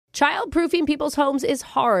Childproofing people's homes is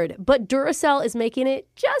hard, but Duracell is making it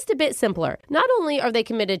just a bit simpler. Not only are they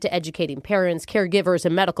committed to educating parents, caregivers,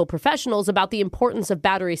 and medical professionals about the importance of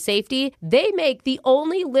battery safety, they make the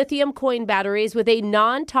only lithium coin batteries with a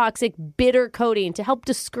non-toxic bitter coating to help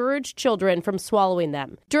discourage children from swallowing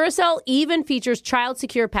them. Duracell even features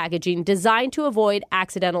child-secure packaging designed to avoid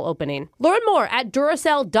accidental opening. Learn more at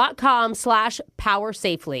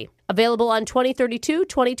Duracell.com/powersafely. Available on 2032,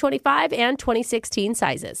 2025, and 2016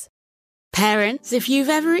 sizes. Parents, if you've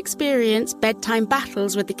ever experienced bedtime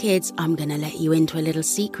battles with the kids, I'm going to let you into a little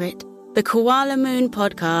secret. The Koala Moon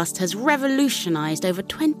podcast has revolutionized over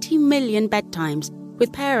 20 million bedtimes,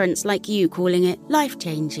 with parents like you calling it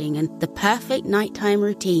life-changing and the perfect nighttime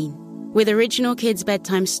routine. With original kids'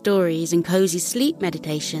 bedtime stories and cozy sleep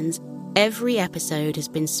meditations, every episode has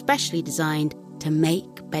been specially designed to make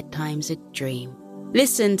bedtimes a dream.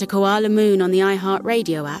 Listen to Koala Moon on the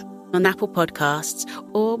iHeartRadio app, on Apple Podcasts,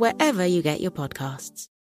 or wherever you get your podcasts.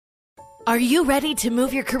 Are you ready to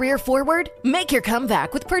move your career forward? Make your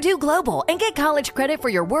comeback with Purdue Global and get college credit for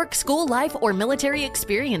your work, school life, or military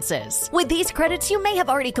experiences. With these credits, you may have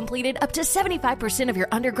already completed up to 75% of your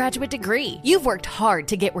undergraduate degree. You've worked hard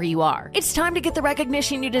to get where you are. It's time to get the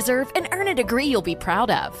recognition you deserve and earn a degree you'll be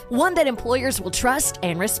proud of. One that employers will trust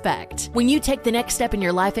and respect. When you take the next step in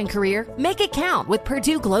your life and career, make it count with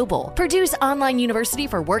Purdue Global, Purdue's online university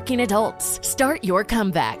for working adults. Start your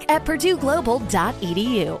comeback at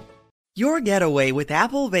purdueglobal.edu. Your getaway with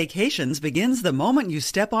Apple Vacations begins the moment you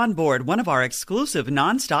step on board one of our exclusive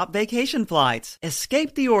nonstop vacation flights.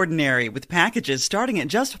 Escape the ordinary with packages starting at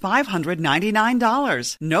just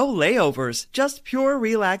 $599. No layovers, just pure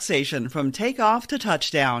relaxation from takeoff to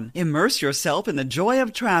touchdown. Immerse yourself in the joy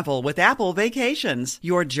of travel with Apple Vacations.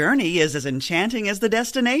 Your journey is as enchanting as the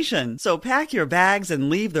destination, so pack your bags and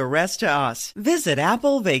leave the rest to us. Visit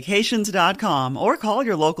applevacations.com or call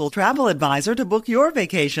your local travel advisor to book your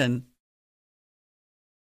vacation.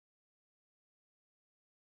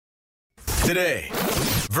 Today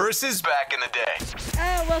versus back in the day.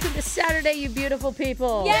 Oh, welcome to Saturday, you beautiful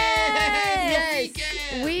people. Yes!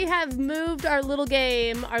 We have moved our little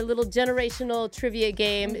game, our little generational trivia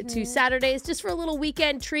game to Saturdays just for a little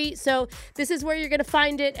weekend treat. So this is where you're going to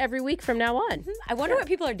find it every week from now on. I wonder what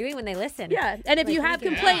people are doing when they listen. Yeah, and if you have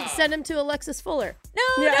complaints, send them to Alexis Fuller. No,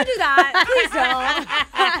 don't do that. Please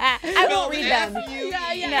don't. I won't read them.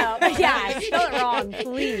 No, spell it wrong,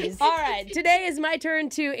 please. All right, today is my turn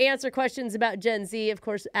to answer questions about Gen Z, of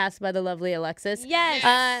course, asked by the lovely Alexis.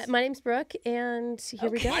 Yes. My name's Brooke, and here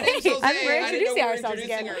we go. My name's Jose. We're I didn't know we were introducing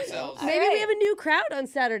introducing ourselves ourselves. Maybe we have a new crowd on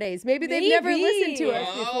Saturdays. Maybe they've never listened to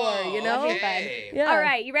us before, you know? Okay. Yeah. All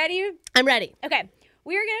right, you ready? I'm ready. Okay.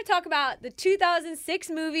 We are going to talk about the 2006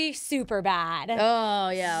 movie Superbad. Oh,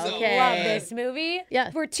 yeah, So okay. Love this movie. Yeah.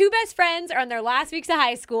 Where two best friends are on their last weeks of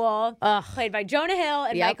high school, Ugh. played by Jonah Hill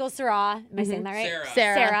and Yep. Michael Cera. Am I saying that right?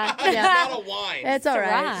 Sarah. It's Yeah. not a wine. It's all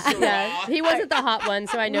right. Sarah. Yeah. He wasn't the hot one,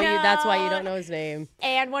 so I know you. That's why you don't know his name.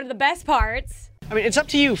 And one of the best parts. I mean, it's up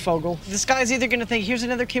to you, Fogel. This guy's either gonna think here's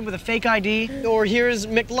another kid with a fake ID, or here's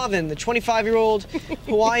McLovin, the 25-year-old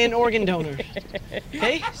Hawaiian organ donor.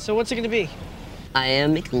 Hey, so what's it gonna be? I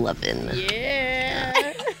am McLovin. Yeah.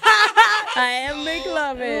 I am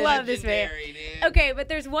McLovin. Love this movie. Okay, but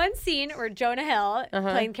there's one scene where Jonah Hill,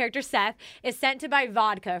 playing character Seth, is sent to buy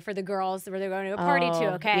vodka for the girls where they're going to a party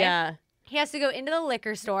to, okay? Yeah. He has to go into the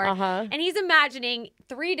liquor store, and he's imagining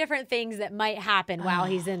 3 different things that might happen while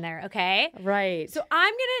he's in there, okay? Right. So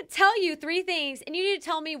I'm going to tell you 3 things, and you need to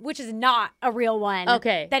tell me which is not a real one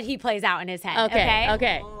that he plays out in his head,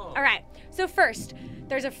 Okay. All right. So first,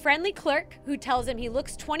 there's a friendly clerk who tells him he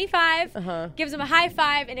looks 25, gives him a high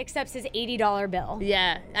five, and accepts his $80 bill.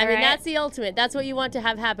 Yeah. I All mean, right. that's the ultimate. That's what you want to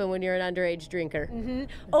have happen when you're an underage drinker.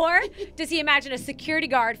 Or does he imagine a security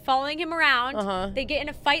guard following him around? They get in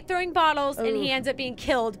a fight throwing bottles, and he ends up being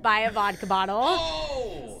killed by a vodka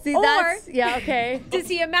bottle. See, Or- that's... Yeah, okay. Does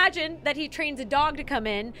he imagine that he trains a dog to come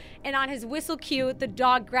in, and on his whistle cue, the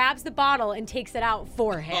dog grabs the bottle and takes it out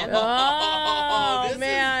for him? Oh, this is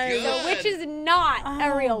man. good. So which is not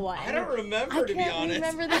a real one? I don't remember, I to be can't honest.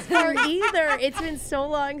 remember this part either. It's been so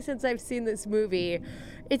long since I've seen this movie.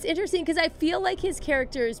 It's interesting because I feel like his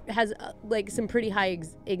character has like some pretty high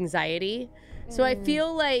anxiety. So I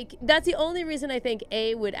feel like that's the only reason I think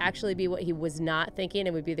A would actually be what he was not thinking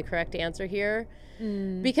and would be the correct answer here.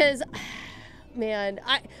 Because... Man,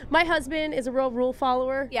 my husband is a real rule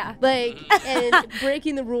follower. Yeah. Like, and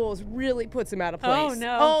breaking the rules really puts him out of place. Oh,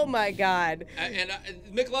 no. Oh, my God. And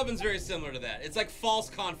McLovin's very similar to that. It's like false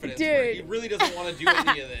confidence. Dude. Where he really doesn't want to do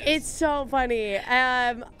any of this. It's so funny.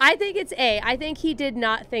 I think it's A. I think he did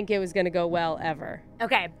not think it was going to go well ever.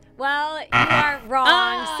 Okay. Well, you are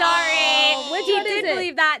wrong. Sorry.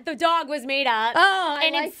 that the dog was made up. Oh, I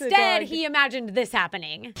and like the instead dog. he imagined this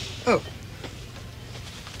happening. Oh.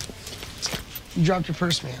 You dropped your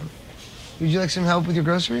purse, ma'am. Would you like some help with your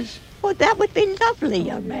groceries? Well, that would be lovely,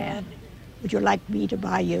 young man. Would you like me to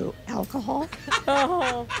buy you alcohol?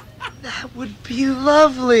 Oh. That would be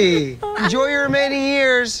lovely. Enjoy your remaining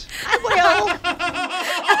years. I will.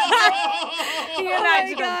 Can you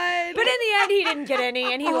imagine him? But in the end, he didn't get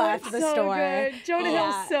any, and he left the so store. Good. Jonah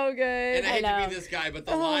Hill's so good. And I hate to be this guy, but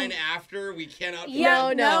the line after, we cannot.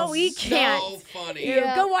 No, we can't. So funny.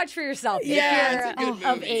 Go watch for yourself. Yeah, if it's a good you're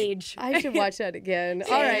of movie. age. I should watch that again.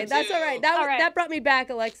 All right, that's too. all right. That brought me back,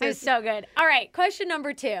 Alexis. It was so good. All right, question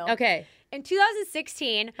number 2. Okay. In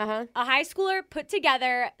 2016, a high schooler put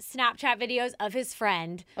together Snapchat videos of his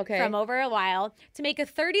friend from over a while to make a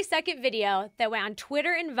 30-second video that went on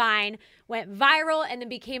Twitter and Vine, went viral, and then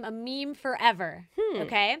became a meme forever.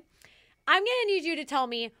 Okay? I'm going to need you to tell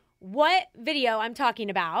me what video I'm talking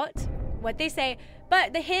about, what they say,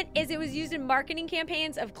 but the hint is it was used in marketing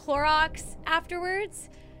campaigns of Clorox afterwards.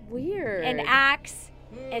 Weird. And Axe.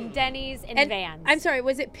 And Denny's and Vans. I'm sorry,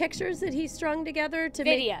 was it pictures that he strung together to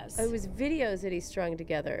Videos. It was videos that he strung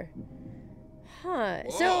together. Huh.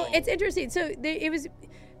 So it's interesting. So it was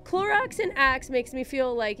Clorox and Axe makes me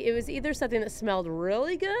feel like it was either something that smelled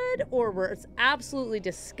really good or was absolutely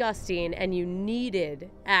disgusting and you needed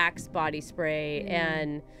Axe body spray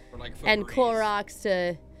and Clorox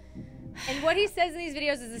to... And what he says in these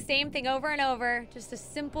videos is the same thing over and over, just a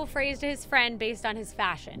simple phrase to his friend based on his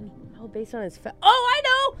fashion. Oh, based on his I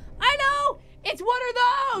know! It's one of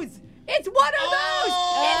those! It's one of those!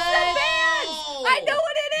 It's the Vans! I know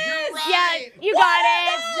what it is! Right. Yeah, you got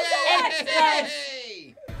it!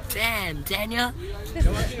 Damn, Daniel.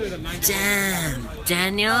 Damn,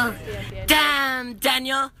 Daniel. Damn,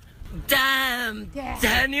 Daniel. Damn,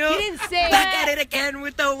 Daniel. He didn't say Back at it again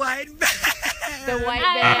with the white the white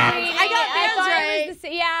I Vans. I got Vans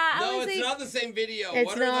right. No, it's not the same video. It's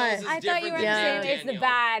what not. are those? Is I thought you were different saying than it's the Daniel.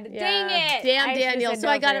 bad. Yeah. Dang it. Damn, I should've Daniel. said So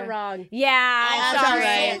I got both. it wrong. Yeah, That's sorry. all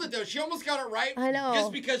right. She sold it though. She almost got it right. I know.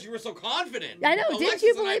 Just because you were so confident. I know. Alexis Didn't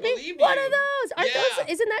you and I believe me? believed One you. of those. Aren't Yeah. those?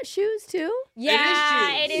 Isn't that shoes too?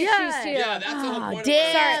 Yeah, it is Yeah. shoes too. Yeah, that's the whole point of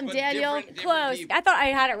damn, it. Daniel. Different Close. people. I thought I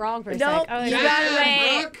had it wrong for a Nope. sec. You got it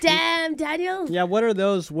right. Damn, Daniel. Yeah, what are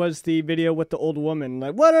those was the video with the old woman.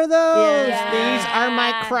 Like, what are those? Yeah. These are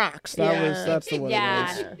my Crocs. That's the one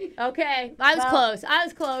Yeah. it was. Okay. I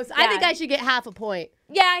was close. I think I should get half a point.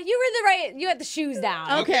 Yeah, you were the right. You had the shoes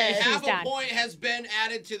down. Okay. Half down. a point has been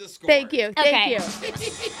added to the score. Thank you. Thank Okay. you.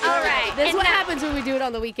 All right. This is and what now- happens when we do it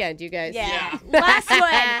on the weekend, you guys. Yeah. Last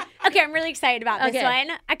one. Okay, I'm really excited about this Okay.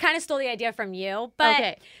 one. I kind of stole the idea from you, but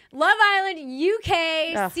Okay. Love Island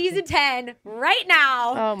UK Ugh. season 10 right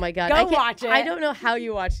now. Oh my God. Go watch it. I don't know how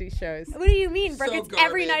you watch these shows. What do you mean, Brooke? So It's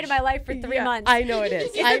every night of my life for 3 Yeah, months. I know it is.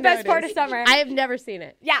 It's I the know best it part is. of summer. I have never seen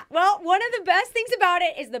it. Yeah, well, one of the best things about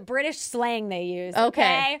it is the British slang they use. Okay. So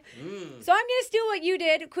I'm going to steal what you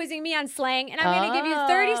did, quizzing me on slang, and I'm going to give you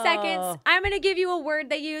 30 seconds. I'm going to give you a word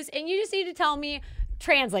they use, and you just need to tell me,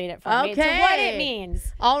 translate it for me to what it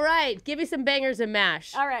means. All right. Give me some bangers and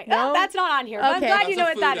mash. All right. No? Oh, that's not on here. But I'm Okay. glad you know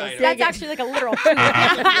That's what a that food is. item. That's actually like a literal food.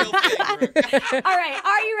 All right.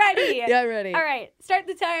 Are you ready? Yeah, I'm ready. All right. Start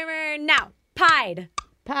the timer now. Pied.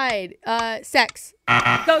 Pied. Sex.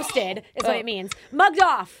 Ghosted is what it means. Mugged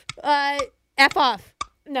off. F off.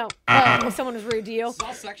 No. If someone was rude to you. It's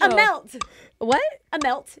all sexual. A melt. What? A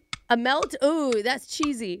melt. A melt? Ooh, that's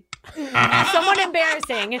cheesy. Someone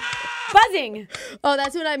embarrassing. Buzzing. Oh,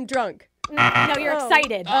 that's when I'm drunk. No, you're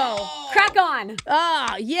excited. Oh. Crack on.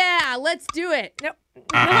 Oh, yeah. Let's do it. No,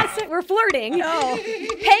 we're flirting. Oh.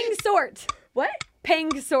 Pang sort. What?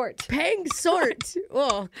 Pang sort. Pang sort.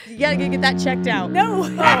 Oh, you gotta get that checked out. No,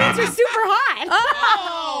 that means you're super hot.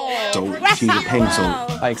 Oh. So choose a peng salt.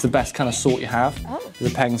 Like, it's the best kind of salt you have.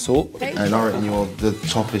 The peng salt. And I reckon you're the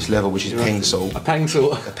toppest level, which is peng salt. A peng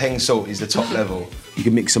salt. A peng salt is the top level. You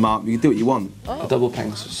can mix them up. You can do what you want. A double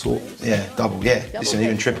peng salt. Yeah, double. Yeah. Listen,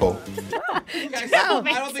 even triple. I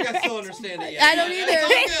don't think I still understand it yet. I don't either.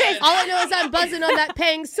 It's all good. All I know is I'm buzzing on that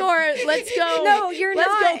pang sort. Let's go. No, you're Let's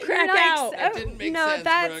not. go crack You're not out. That didn't make no, sense,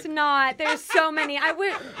 that's Brooke. not. There's so many. I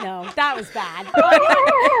would. No, that was bad.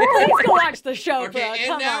 Please go watch the show, Okay, Brooke. and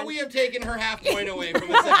Come now on. we have taken her half point away from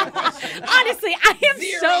the second question. Honestly, I am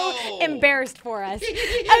so Zero. embarrassed for us.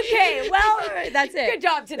 Okay, well, That's it. good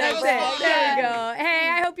job today, That was Brooke. fun. There we go. Hey,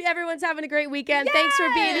 I hope everyone's having a great weekend. Thanks for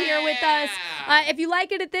being here with us. If you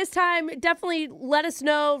like it at this time, definitely let us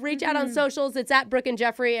know. Reach out on socials. It's at Brooke and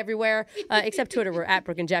Jeffrey everywhere, except Twitter. We're at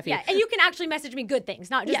Brooke and Jeffy. Yeah, and you can actually message me good things,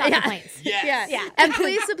 not just Yeah, yeah. complaints. Yes. Yeah. And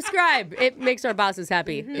please subscribe. It makes our bosses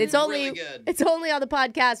happy. It's only really good. it's only on the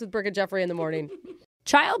podcast with Brooke and Jeffrey in the morning.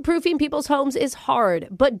 Childproofing people's homes is hard,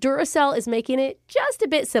 but Duracell is making it just a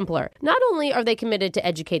bit simpler. Not only are they committed to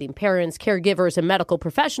educating parents, caregivers, and medical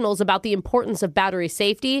professionals about the importance of battery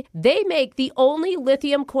safety, they make the only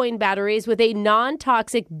lithium coin batteries with a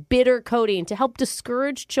non-toxic bitter coating to help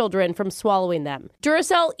discourage children from swallowing them.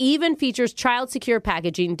 Duracell even features child-secure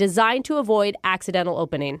packaging designed to avoid accidental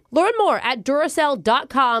opening. Learn more at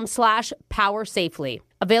Duracell.com/powersafely.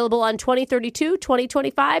 Available on 2032,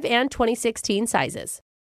 2025, and 2016 sizes.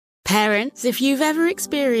 Parents, if you've ever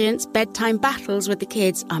experienced bedtime battles with the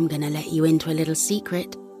kids, I'm going to let you into a little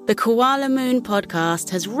secret. The Koala Moon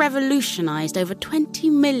podcast has revolutionized over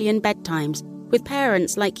 20 million bedtimes, with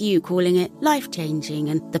parents like you calling it life-changing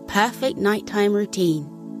and the perfect nighttime routine.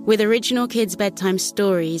 With original kids' bedtime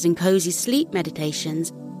stories and cozy sleep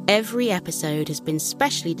meditations, every episode has been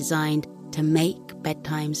specially designed to make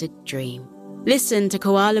bedtimes a dream. Listen to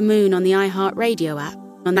Koala Moon on the iHeartRadio app,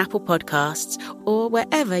 on Apple Podcasts, or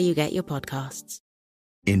wherever you get your podcasts.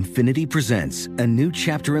 Infiniti presents a new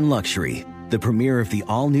chapter in luxury, the premiere of the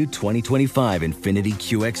all-new 2025 Infiniti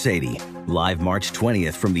QX80, live March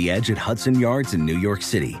 20th from the Edge at Hudson Yards in New York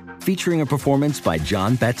City, featuring a performance by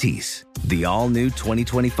John Batiste. The all-new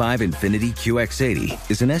 2025 Infiniti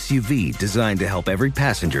QX80 is an SUV designed to help every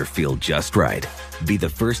passenger feel just right. Be the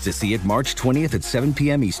first to see it March 20th at 7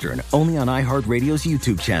 p.m. Eastern, only on iHeartRadio's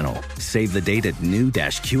YouTube channel. Save the date at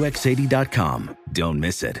new-QX80.com. Don't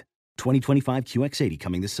miss it. 2025 QX80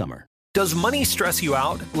 coming this summer. Does money stress you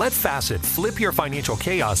out? Let Facet flip your financial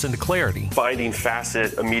chaos into clarity. Finding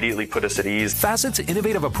Facet immediately put us at ease. Facet's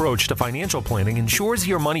innovative approach to financial planning ensures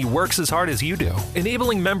your money works as hard as you do,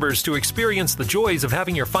 enabling members to experience the joys of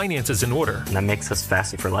having your finances in order. And that makes us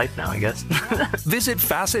Facet for life now, I guess. Visit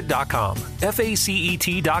Facet.com,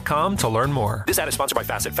 FACET.com to learn more. This ad is sponsored by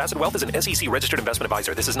Facet. Facet Wealth is an SEC-registered investment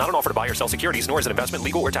advisor. This is not an offer to buy or sell securities, nor is it investment,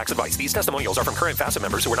 legal, or tax advice. These testimonials are from current Facet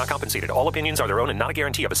members who are not compensated. All opinions are their own and not a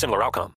guarantee of a similar outcome.